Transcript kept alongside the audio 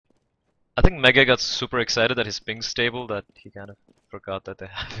I think Mega got super excited that his ping's stable that he kind of forgot that they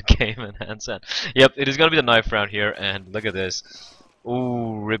have a game in hands. And yep, it is gonna be the knife round here. And look at this.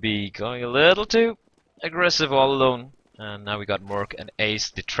 Ooh, Ribby going a little too aggressive all alone. And now we got Merc and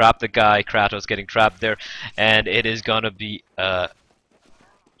Ace. They trap the guy. Kratos getting trapped there, and it is gonna be a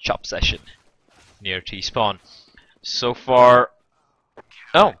chop session near T spawn. So far,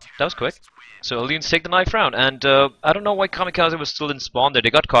 oh, that was quick. So Elunes take the knife round, and I don't know why Kamikaze was still in spawn there. They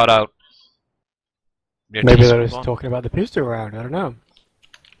got caught out near Maybe T they're just spawn. talking about the pistol round. I don't know.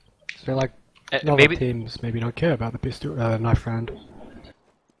 So like, other Maybe, teams maybe don't care about the pistol knife round.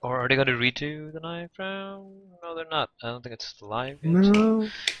 or are they going to redo the knife round? No, they're not. I don't think it's live yet. No,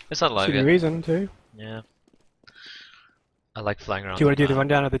 It's not live should be yet. reason to. Yeah, I like flying around. Do you want to do the map.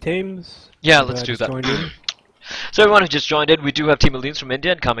 rundown of the teams? Yeah, People let's that do just that. joined in? So everyone who just joined in, we do have Team Elunes from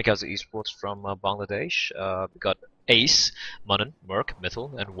India and Kamikaze Esports from Bangladesh. We got Ace, Manan, Merc,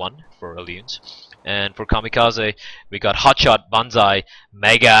 Mythil, and One for Elunes. And for Kamikaze, we got Hotshot, Banzai,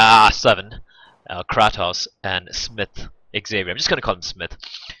 Mega 7, Kratos, and Smith Xavier. I'm just gonna call him Smith.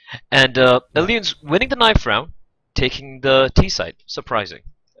 And Elunes winning the knife round, taking the T side. Surprising.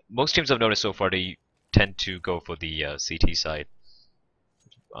 Most teams I've noticed so far, they tend to go for the CT side.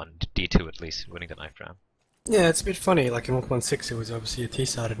 On D2 at least, winning the knife round. Yeah, it's a bit funny. Like in 1.6, it was obviously a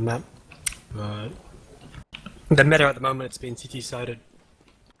T-sided map, but the meta at the moment it's been CT-sided.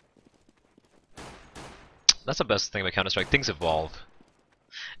 That's the best thing about Counter-Strike. Things evolve.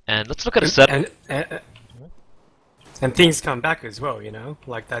 And let's look at a set. And things come back as well. You know,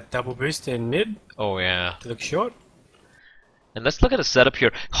 like that double boost in mid Oh yeah. to look short. And let's look at a setup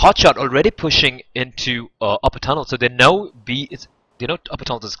here. Hotshot already pushing into upper tunnel, so they know B is. They know upper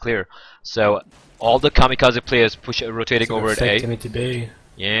tunnel is clear. So all the Kamikaze players rotating Sort of over at faked A. him into B.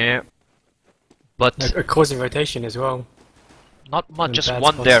 Yeah. But Causing rotation as well. not much, And just bad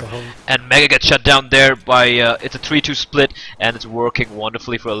one spots there. to hold. And Mega gets shut down there by it's a 3-2 split, and it's working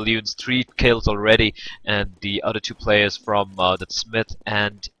wonderfully for Elunes. 3 kills already, and the other 2 players from that Smith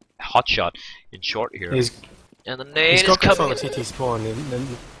and Hotshot in short here. And the nade He's is got control coming of CT spawn.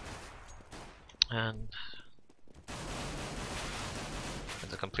 and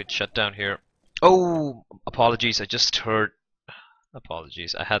there's a complete shutdown here. Oh, apologies, I just heard.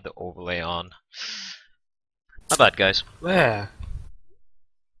 Apologies, I had the overlay on. My bad, guys. Where?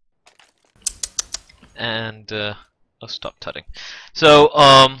 And I'll stop tutting. So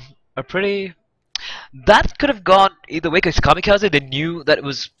a pretty that could have gone either way because Kamikaze, they knew that it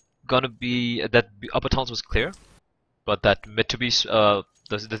was gonna be that upper tunnels was clear, but that mid to be the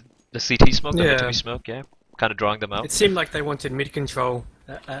CT smoke, the mid to Yeah. be smoke, yeah, kind of drawing them out. It seemed like they wanted mid control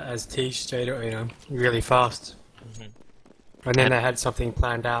as T straight, you know, really fast. Mhm. And then they had something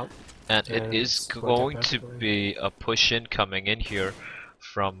planned out. And Yeah, it is it's going quite to perfectly. be a push in coming in here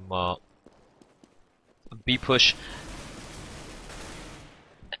from B push.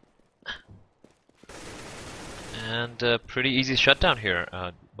 And pretty easy shutdown here.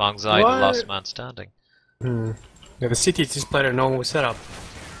 Bangzai, the What? last man standing. Hmm. Yeah, the city just played a normal setup,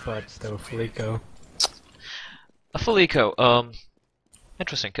 but they were full eco. A full eco.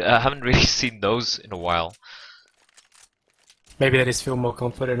 Interesting. I haven't really seen those in a while. Maybe they just feel more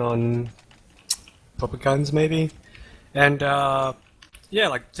confident on proper guns, maybe. And yeah,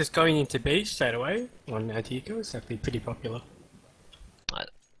 like just going into B straight away on anti-eco is actually pretty popular. Uh,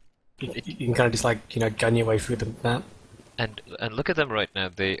 You can kind of just like, you know, gun your way through the map. And look at them right now.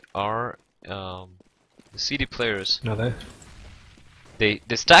 They are the CD players. No, They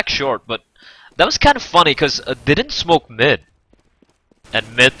stack short, but that was kind of funny because they didn't smoke mid. And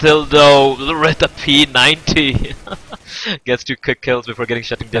Mythil though with the P90 gets 2 quick kills before getting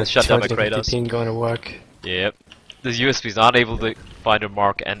shut down by Kratos. Ping going to work. Yep. The USP is not able to find a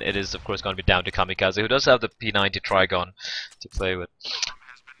mark, and it is of course going to be down to Kamikaze, who does have the P90 Trigon to play with.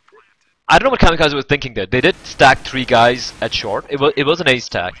 I don't know what Kamikaze was thinking there. They did stack 3 guys at short. It was an A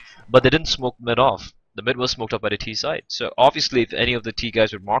stack, but they didn't smoke mid off. The mid was smoked up by the T side. So obviously, if any of the T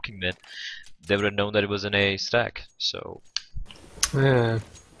guys were marking mid, they would have known that it was an A stack. So Yeah.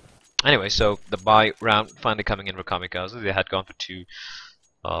 anyway, so the buy round finally coming in for Kamikaze. They had gone for 2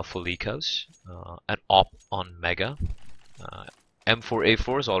 full ecos, an op on Mega,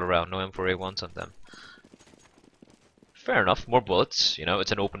 M4A4s all around, no M4A1s on them. Fair enough, more bullets, you know,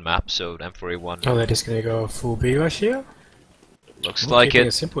 it's an open map, so M4A1 Oh, they're just going to go full B rush here? looks Well, like keeping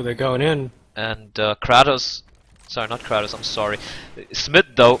it. simple, they're going in. And Kratos, sorry, not Kratos, I'm sorry. Smith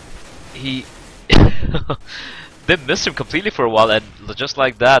though, he they missed him completely for a while, and just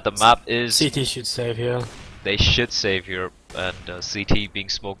like that, the map is. CT should save here. They should save here. and CT being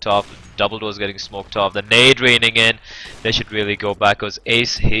smoked off, double doors getting smoked off, the nade raining in. They should really go back because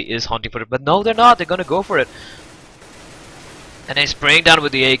Ace, he is hunting for it, but no, they're not. They're gonna go for it. And he's spraying down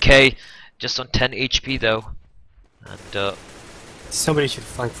with the AK, just on 10 HP though. And somebody should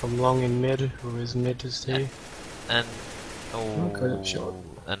flank from long in mid. Who is mid to see? And Okay, sure.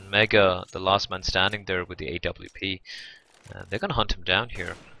 and Mega, the last man standing there with the AWP. They're gonna hunt him down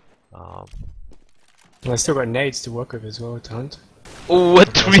here. And I still got nades to work with as well to hunt. Oh, what,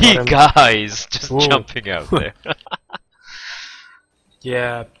 3 guys just Ooh. jumping out there.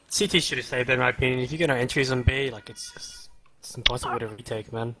 Yeah, CT should have stayed there in my opinion. If you're gonna entries on B, like it's impossible to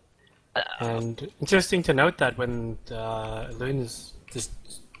retake, man. And interesting to note that when Elunes just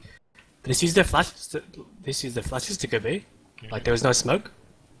used their flashes to go B. Like there was no smoke.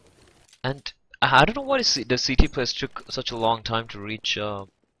 And I don't know why the CT players took such a long time to reach. I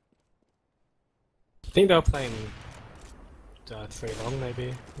think they were playing 3 long,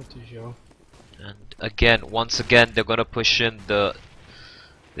 maybe. Not too sure. And again, once again, they're gonna push in the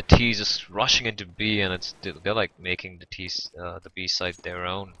T's just rushing into B, and they're like making the B side their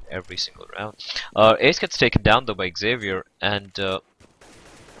own every single round. Ace gets taken down though by Xavier, and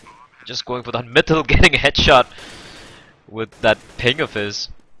just going for that Mythil, getting a headshot with that ping of his.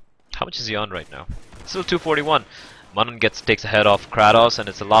 How much is he on right now? Still 241. Munnan takes a head off Kratos, and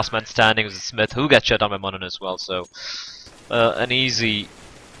it's the last man standing with Smith, who gets shut down by Munnan as well. So an easy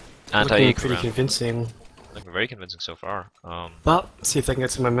anti-eco Looking pretty round. convincing. Looking very convincing so far. But see if they can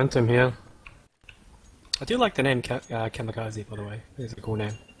get some momentum here. I do like the name Kamikaze, by the way. It's a cool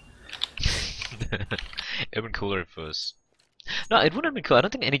name. It would been cooler if it was. No, it wouldn't have been cool. I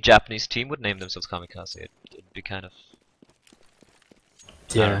don't think any Japanese team would name themselves Kamikaze. It'd be kind of.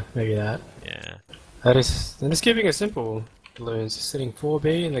 Yeah, maybe that. Yeah. They're just keeping it simple. Elunes sitting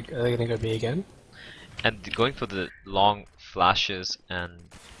 4B, and they're gonna go B again. And going for the long flashes and.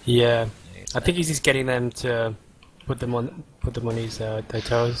 Yeah, I think he's just getting them to put them on their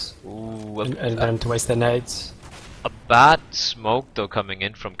toes, Ooh, and let them to waste their nades. a bad smoke though coming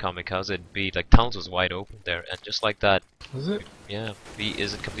in from Kamikaze and B. Like tunnels was wide open there, and just like that. Was it? Yeah, B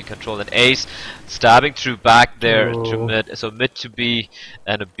is in complete control, and Ace stabbing through back there to Oh. mid, so mid to B,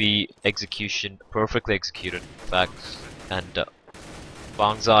 and a B execution, perfectly executed in fact, and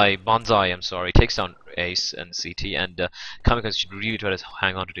Bonsai, I'm sorry, takes down Ace and CT, and Kamikaze should really try to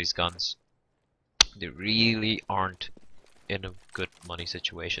hang on to these guns. They really aren't in a good money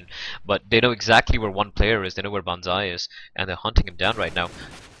situation, but they know exactly where one player is, they know where Bonsai is, and they're hunting him down right now.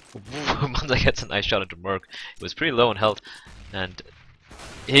 Bonsai gets a nice shot into Merc. It was pretty low in health, and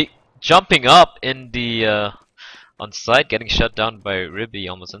he jumping up in the on site, getting shut down by Ribby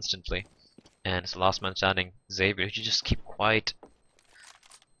almost instantly, and it's the last man standing, Xavier. He should just keep quiet.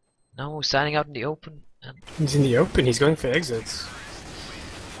 No, standing out in the open, He's in the open. He's going for exits.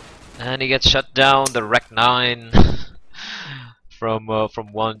 and he gets shut down. The Rec 9 from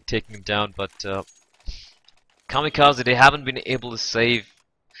one taking him down, but Kamikaze, they haven't been able to save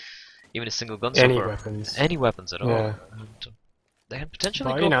even a single gun so Any far. weapons. Any weapons at all. Yeah. And, they can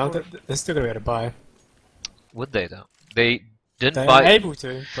potentially But go you know, for... they're still gonna be able to buy. Would they though? They didn't They're buy. able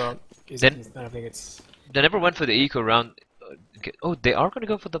to, but I don't think it's. They never went for the eco round. Oh, they are going to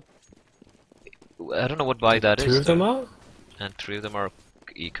go for the. I don't know what buy that is. Two of them are? And 3 of them are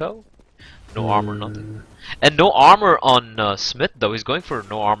eco. No armor, nothing. And no armor on Smith though. He's going for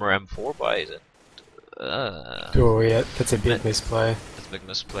no armor M4 buys. Oh yeah, that's a big misplay. That's a big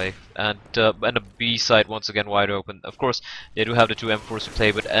misplay. And a B side once again wide open. Of course, they do have the 2 M4s to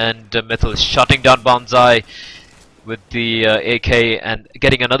play with, and Mythil is shutting down Bonsai with the AK and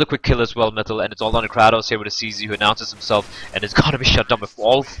getting another quick kill as well, Mythil, and it's all on Kratos here with a CZ who announces himself and is gonna be shut down with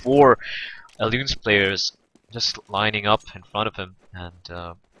all 4 Elunes players just lining up in front of him,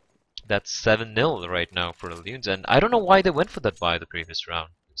 and that's 7-0 right now for Elunes, and I don't know why they went for that buy the previous round,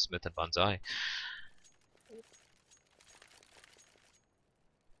 Smith and Bonsai.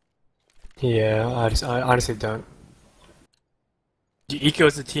 Yeah, I honestly don't. Eco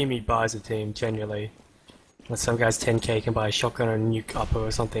is a team, he buys a team, generally. Like some guys 10k can buy a shotgun or a nuke upper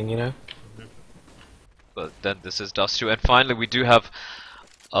or something, you know? But then this is Dust 2, and finally we do have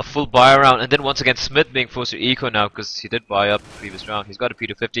a full buy round, and then once again Smith being forced to eco now because he did buy up the previous round. He's got a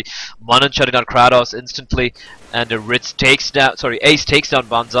P250. Munnan shutting down Kratos instantly, and Ace takes down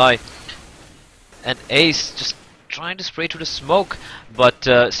Bonsai, and Ace just trying to spray through the smoke,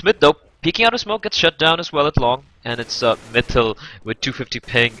 but Smith though peeking out of smoke gets shut down as well at long, and it's Mythil with 250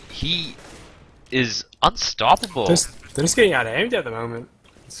 ping. He is unstoppable. They're just getting out aimed at the moment.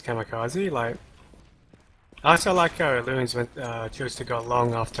 It's Kamikaze, like. I also like how Elunes chose to go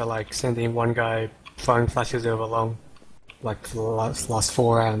long after like sending one guy throwing flashes over long. like for the last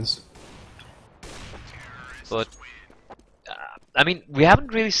 4 rounds. But I mean, we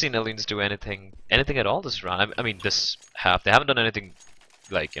haven't really seen Elunes do anything at all this round. I mean, this half they haven't done anything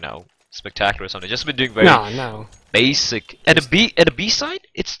like, you know, spectacular or something. Just been doing very No. basic. At a B side,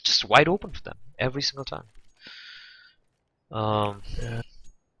 it's just wide open for them every single time. Yeah.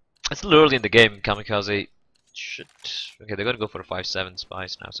 It's a little early in the game. Kamikaze should. Okay, they're gonna go for the 5-7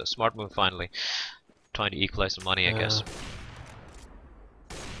 spies now. So smart move finally, trying to equalize the money, I guess.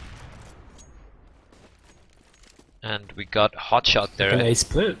 And we got Hotshot there. An A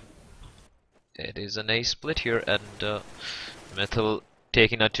split. It is an A split here, and Metal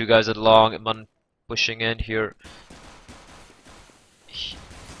taking out two guys at long. Mun pushing in here.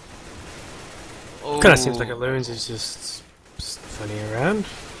 Kind of seems like Elunes is just funning around,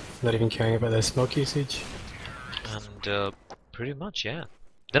 not even caring about their smoke usage. And pretty much, yeah.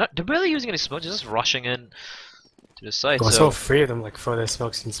 They're barely using any smoke, just rushing in to the site. Well, I so saw 3 of them like throw their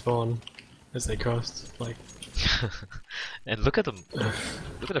smokes in spawn as they crossed. Like, and look at them.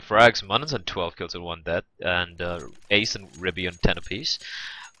 Look at the frags. Mun's on 12 kills and 1 death, and Ace and Ribby on 10 apiece.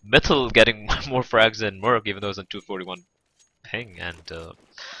 Metal getting more frags than Merc, even though it's on 241 ping, and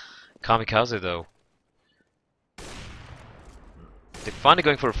Kamikaze though. They're finally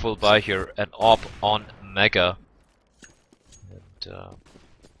going for a full buy here, an op on Mega. And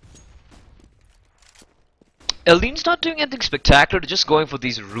Elunes not doing anything spectacular, they're just going for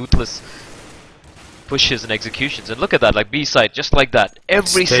these ruthless pushes and executions. And look at that, like B side, just like that,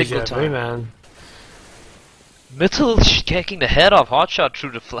 every single time. Man. Metal kicking the head off Hotshot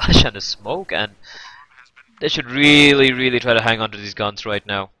through the flash and the smoke, and they should really try to hang on to these guns right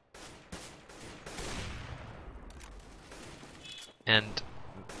now. And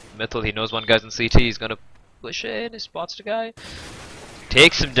Metal, he knows one guy's in CT, he's gonna push in, he spots the guy,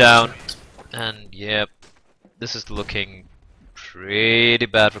 takes him down, and yep, this is looking pretty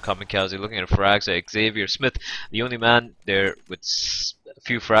bad for Kamikaze. Looking at frags, Xavier Smith, the only man there with a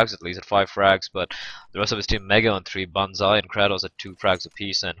few frags at least, at 5 frags, but the rest of his team, Mega on 3, Banzai and Kratos at 2 frags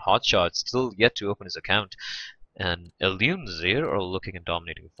apiece, and Hotshot still yet to open his account. And Elunes here are looking in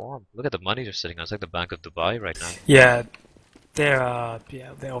dominating form. Look at the money they're sitting on, it's like the Bank of Dubai right now. Yeah, they're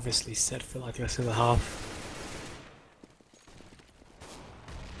obviously set for like the rest of the half.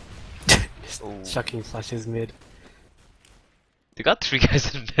 Chucking flashes mid. They got 3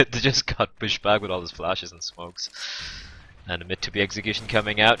 guys in mid, they just got pushed back with all those flashes and smokes. And a mid to be execution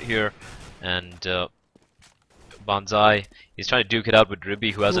coming out here, and Banzai, he's trying to duke it out with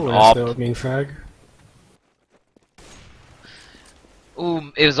Ribby, who has an op. Opening frag.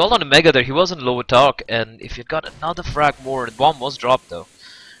 Ooh, it was all on a Mega there, he was in low talk, and if you got another frag more, the bomb was dropped though.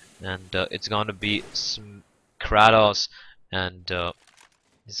 And it's gonna be some Kratos and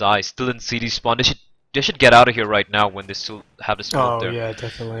Zai still in CD spawn. They should get out of here right now when they still have the smoke there. Oh yeah,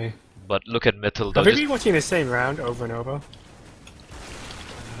 definitely. But look at Metal. Have we been watching the same round over and over?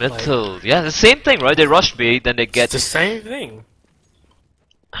 Metal, like, yeah, the same thing, right? They rush B, then they get the same thing.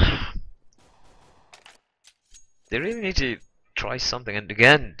 They really need to try something. And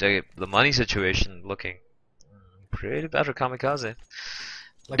again, the money situation looking pretty bad for Kamikaze.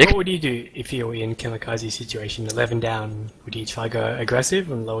 Like, what would you do if you were in Kamikaze's situation? 11 down, would you try to go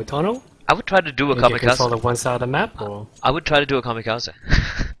aggressive and lower tunnel? I would try to do a Kamikaze. Control the one side of the map, or I would try to do a Kamikaze.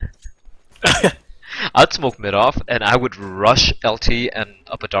 I'd smoke mid off, and I would rush LT and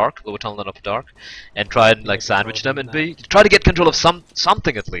upper dark, lower tunnel and upper dark, and try and like sandwich them and B. Try to get control of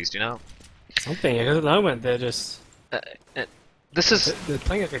something at least, you know. Something. At the moment, they're just. This is. They're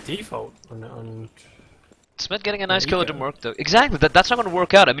playing like a default on. Smith getting a nice kill to Merc though. Exactly, that's not going to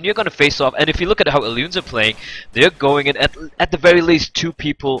work out. I mean, you're going to face off, and if you look at how Elunes are playing, they're going in at the very least 2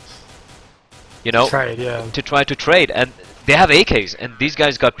 people, you know, trade, yeah. to try to trade, and they have AKs, and these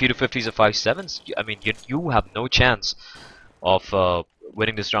guys got P250s or 5.7s. I mean, you have no chance of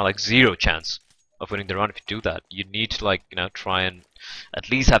winning this round, like 0 chance of winning the round if you do that. You need to, like, you know, try and at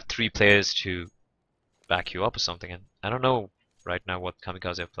least have 3 players to back you up or something, and I don't know right now what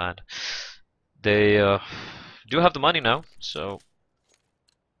Kamikaze have planned. They do have the money now, so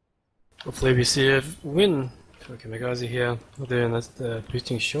hopefully we see a win for Kamikaze here. Then that's the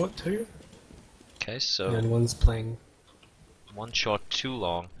boosting short too. Okay, so and one's playing 1 shot too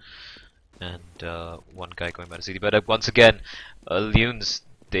long, and 1 guy going by the city. But once again, Elunes,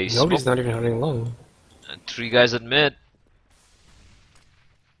 they nobody's not even holding long. And 3 guys at mid.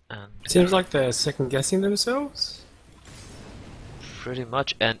 And seems like they're second guessing themselves. Pretty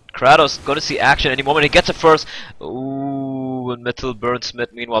much, and Kratos gonna see action any moment. He gets it first. Ooh, and Metal burns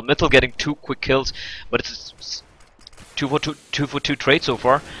Smith. Meanwhile, Metal getting 2 quick kills, but it's 2 for 2 trade so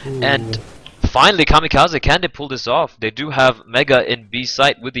far. Ooh. And finally, Kamikaze, can they pull this off? They do have Mega in B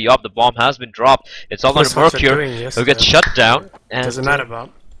site with the op. The bomb has been dropped. It's all on Merc here. He'll get shut down. And doesn't matter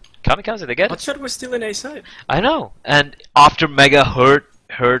about Kamikaze, they get it. Hotshot was still in A site. I know. And after Mega hurt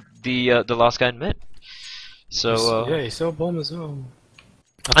the last guy in mid. So yeah, he saw a bomb as well.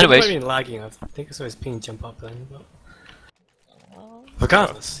 I anyways, think he might be lagging. I think I saw his ping jump up then. But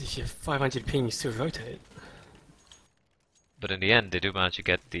regardless, if you have 500 ping, you still rotate. but in the end, they do manage to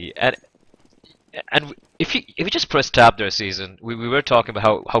get the and if you just press tab their season, we were talking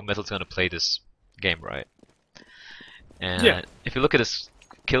about how Metal's gonna play this game, right? And Yeah. if you look at his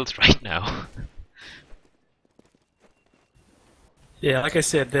kills right now, Yeah, like I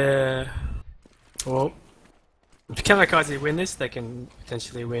said, well, if Kamikaze win this, they can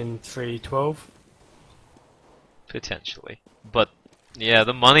potentially win 3-12. potentially, but yeah,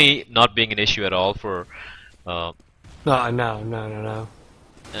 the money not being an issue at all for No.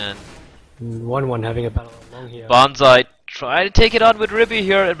 and 1-1 having a battle along here. Banzai try to take it on with Ribby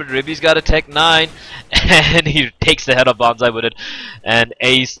here, but Ribby's got a Tech 9, and he takes the head of Banzai with it. And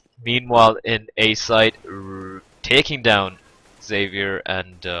Ace, meanwhile, in A side, taking down Xavier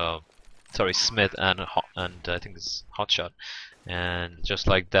and Smith and I think it's Hotshot, and just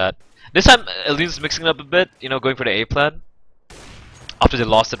like that. This time, Elunes is mixing it up a bit, you know, going for the A plan after they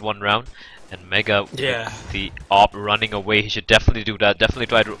lost it one round. And Mega, Yeah. with the op running away, he should definitely do that. Definitely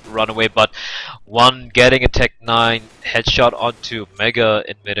try to run away, but one getting a Tech 9 headshot onto Mega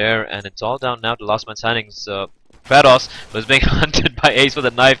in midair, and it's all down now to last man standing's Kratos was being hunted by Ace with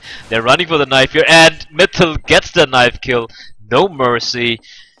a knife. They're running for the knife here, and Mitchell gets the knife kill. No mercy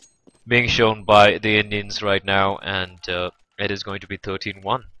being shown by the Indians right now, and it is going to be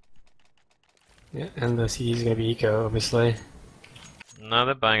 13-1. Yeah, and the C is going to be Eco, obviously. No,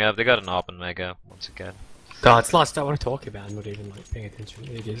 they're bang up. They got an op in Mega once again. God, it's last I want to talk about. I'm not even like paying attention.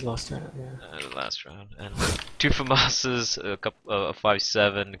 It is last round, yeah. Last round, and two FAMASs, a couple,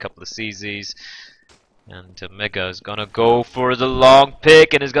 5-7, a couple of CZs, and Mega is gonna go for the long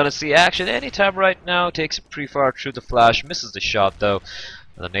pick and is gonna see action anytime right now. Takes it pretty far through the flash, misses the shot though.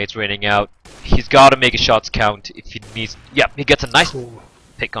 And the nade's raining out. He's got to make his shots count if he needs. Yeah, he gets a nice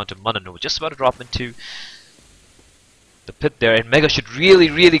pick onto Munano, just about to drop into the pit there, and Mega should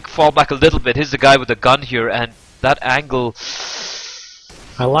really fall back a little bit. Here's the guy with the gun here, and that angle.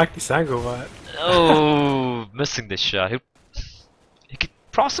 I like this angle, but Oh, missing this shot. He could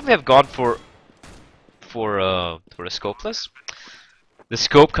possibly have gone for a scopeless. The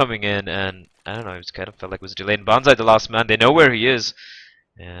scope coming in, and I don't know, it was kind of felt like it was delayed. And Banzai, the last man, they know where he is,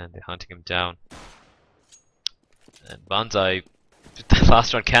 and they're hunting him down. And Banzai, the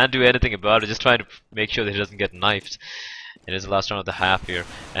last round, can't do anything about it, just trying to make sure that he doesn't get knifed. It is the last round of the half here,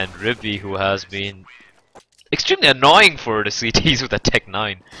 and Ribby, who has been extremely annoying for the CTs with that Tech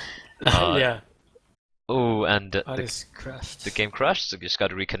 9. yeah. Oh, and I just crashed. the game crashed, so just got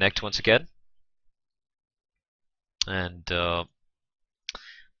to reconnect once again. And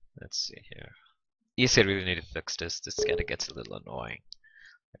let's see here. ESA really need to fix this. This kind of gets a little annoying,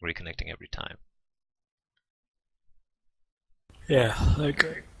 like reconnecting every time. Yeah, I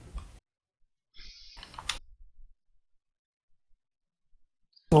agree.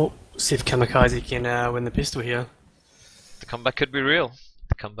 Well, see if Kamikaze can win the pistol here. The comeback could be real.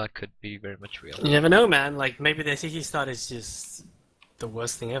 The comeback could be very much real. You never know, man. Like, maybe their CT start is just the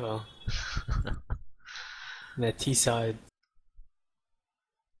worst thing ever. And their T side.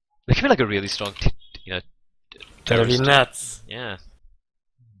 It could be like a really strong, That'd be terrorist. nuts. Yeah,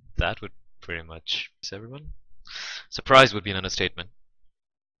 that would pretty much miss everyone. Surprise would be an understatement.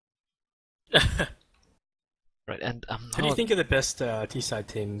 Right, and I'm not. Who do you think are the best T side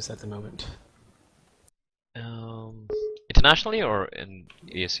teams at the moment? Internationally or in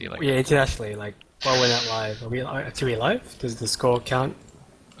ESC? Like, Yeah, internationally. Like, while we're not live, are we live? Does the score count?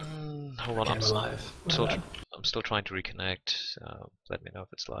 hold on, Okay, we're live. I'm still trying to reconnect. Let me know if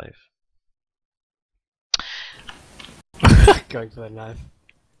it's live. Going for the knife.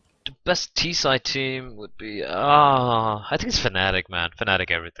 The best T-side team would be I think it's Fnatic, man. Fnatic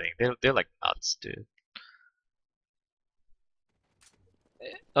everything. They're like nuts, dude.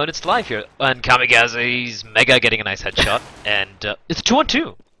 Oh, and it's live here. And Kamikaze's Mega getting a nice headshot, and it's a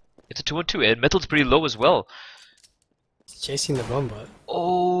 2-on-2. It's a 2-on-2, and Metal's pretty low as well. Chasing the bomb bot.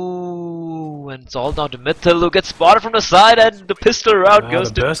 Oh, and it's all down to Metal, who gets spotted from the side, and the pistol round Wow, goes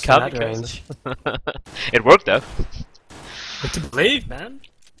the to burst from that Kamikaze. range. It worked though. What to believe, man?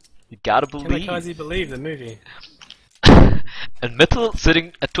 You gotta believe. Kamikaze believe the movie. And Metal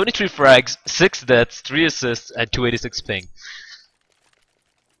sitting at 23 frags, 6 deaths, 3 assists, and 286 ping.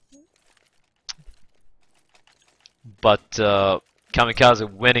 But Kamikaze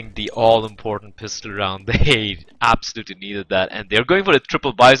winning the all-important pistol round. They absolutely needed that, and they're going for a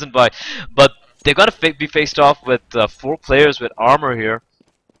triple bison buy, but they're gonna be faced off with 4 players with armor here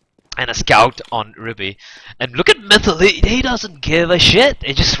and a scout on Ribby. And look at Mythil, he doesn't give a shit.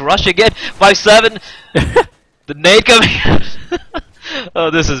 He just rush again. 5-7. The nade coming. Oh,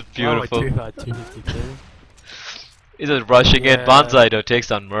 this is beautiful. Oh, 252. He's just rushing in. Yeah. Banzai though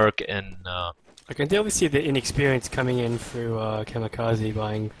takes on Merc and I can definitely see the inexperience coming in through Kamikaze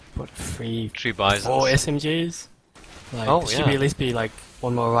buying what 3 bisons. 4 SMGs. Like, Oh, there should yeah. be at least be like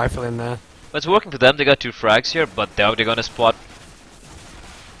one more rifle in there. But it's working for them. They got 2 frags here, but now they're gonna spot.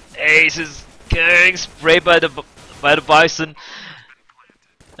 Ace is getting sprayed by the bison,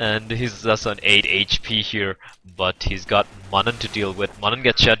 and he's just on 8 HP here. But he's got Munnen to deal with. Munnen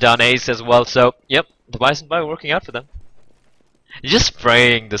gets shut down. Ace as well. So yep, the bison buy working out for them. Just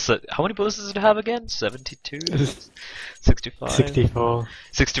spraying this. How many bullets does it have again? 72, 65, 64.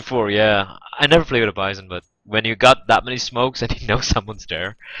 64. Yeah, I never played with a bison, but when you got that many smokes and you know someone's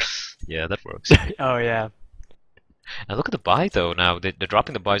there, yeah, that works. Oh yeah. And look at the buy though now. They're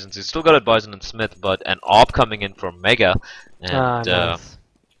dropping the bisons. You still got a bison and Smith, but an op coming in for Mega. And Nice.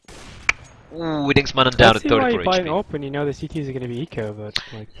 ooh, he thinks Munnen down to I see why 34 you buy an HP. op when you know the CTs are going to be eco, but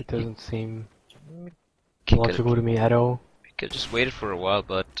like it doesn't seem Could logical to me at all. just waited for a while,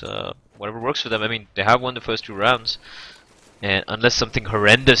 but whatever works for them. I mean, they have won the first 2 rounds, and unless something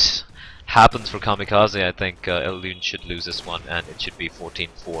horrendous happens for Kamikaze, I think Elunes should lose this one, and it should be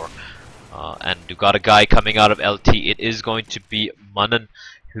 14-4. And you got a guy coming out of LT. It is going to be Munnen,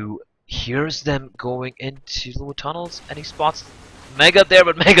 who hears them going into lower tunnels, and he spots Mega there,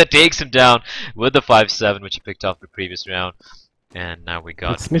 but Mega takes him down with the 5-7, which he picked off the previous round. And now we But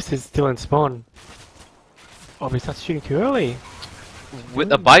got Smith is still in spawn. Oh, but he starts shooting too early.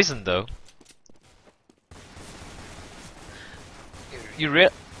 with a bison though. You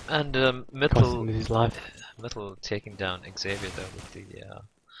and Costing Mythil his life. taking down Xavier though with the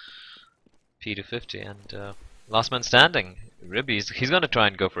P250 and last man standing. Ribby's he's gonna try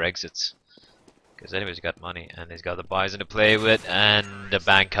and go for exits because anyways he got money and he's got the bison to play with, and the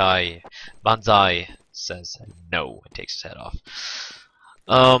Banzai says no and takes his head off.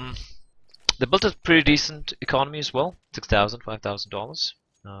 They built a pretty decent economy as well, $6,000, $5,000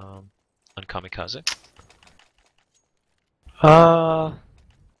 on Kamikaze.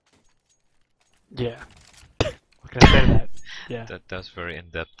 Yeah. What can I say to that? Yeah. That's very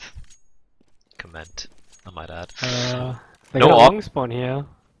in-depth comment, I might add. They No got a op. long spawn here.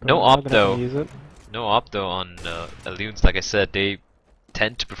 but No I'm op, gonna have to though. use it. No op though on Elunes. Like I said, they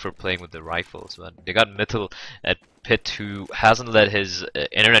tend to prefer playing with the rifles. But they got Mythil at Pit, who hasn't let his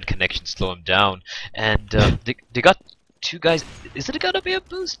internet connection slow him down, and they got 2 guys. Is it gonna be a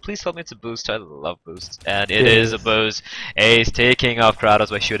boost? Please tell me it's a boost. I love boosts, and it is a boost. Ace taking off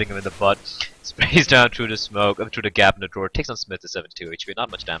Kratos by shooting him in the butt. Sprays down through the smoke, through the gap in the door. Takes on Smith to 72 HP. Not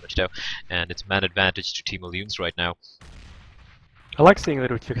much damage though, and it's man advantage to Team Elunes right now. I like seeing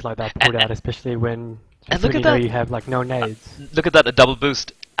little tricks like that pulled out, especially when look at you know that. you have like no nades. Look at that, a double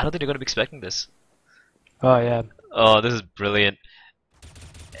boost. I don't think they're gonna be expecting this. Oh yeah. Oh, this is brilliant.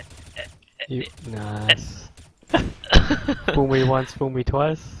 Nice. Fool me once, fool me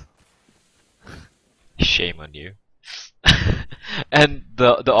twice. Shame on you. And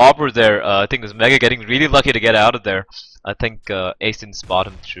the arbor there, I think was Mega getting really lucky to get out of there. I think Ace didn't spot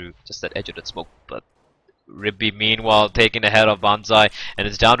him through just that edge of that smoke, but Ribby meanwhile taking the head of Banzai, and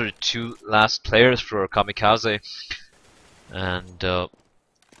it's down to the 2 last players for Kamikaze. And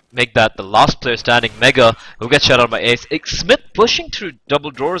make that the last player standing, Mega, who gets shot out by Ace. Smith pushing through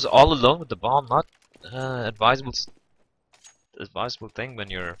double doors all alone with the bomb, not advisable thing when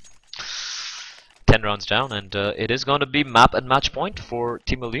you're 10 rounds down, and it is going to be map and match point for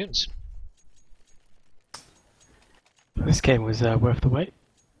Team Elunes. This game was worth the wait.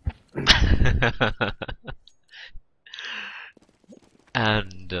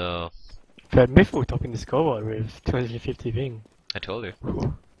 And But Mythil topping the scoreboard with 250 ping. I told you.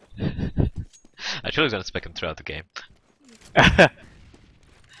 I told you I was going to spec him throughout the game. Oh,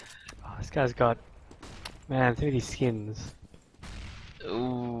 this guy's got, man, look at these skins.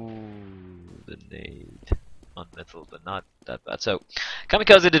 Ooh, the nade on Mythil, but not that bad. So,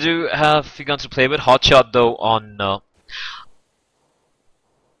 Kamikaze, they do have a few guns to play with. Hotshot though on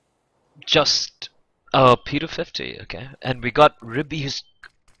just P250, okay. And we got Ribby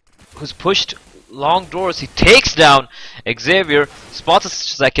who's pushed long doors. He takes down Xavier, spots a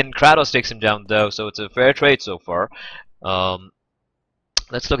second. Kratos takes him down though, so it's a fair trade so far.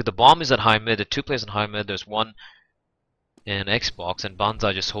 Let's look at the bomb is at high mid. The 2 players in high mid. There's one in Xbox, and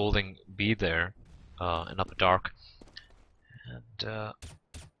Banzai just holding B there in upper dark. And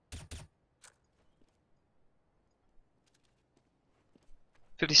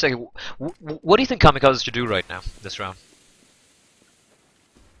 50 seconds. What do you think Kamikaze should do right now, this round?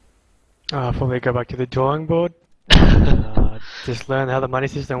 Probably go back to the drawing board. Just learn how the money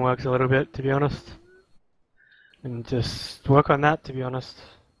system works a little bit, to be honest. And just work on that, to be honest.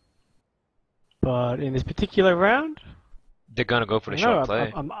 But in this particular round, They're gonna go for the no, short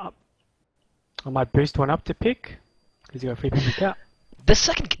play. I might boost one up to pick, because you got free pick out. The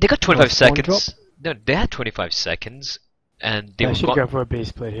second, they got 25 Plus one seconds. No, they had 25 seconds, and they I were should go for a B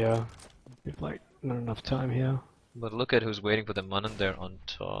split here. We've like not enough time here. But look at who's waiting for the Manan there on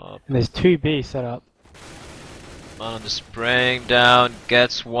top. And there's two B set up. Manan is spraying down,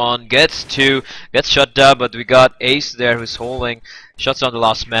 gets one, gets two, gets shut down, but we got Ace there who's holding, shuts down the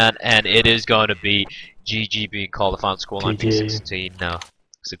last man, and it is going to be GG being called. The final scoreline being 16 now,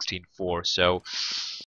 16-4. So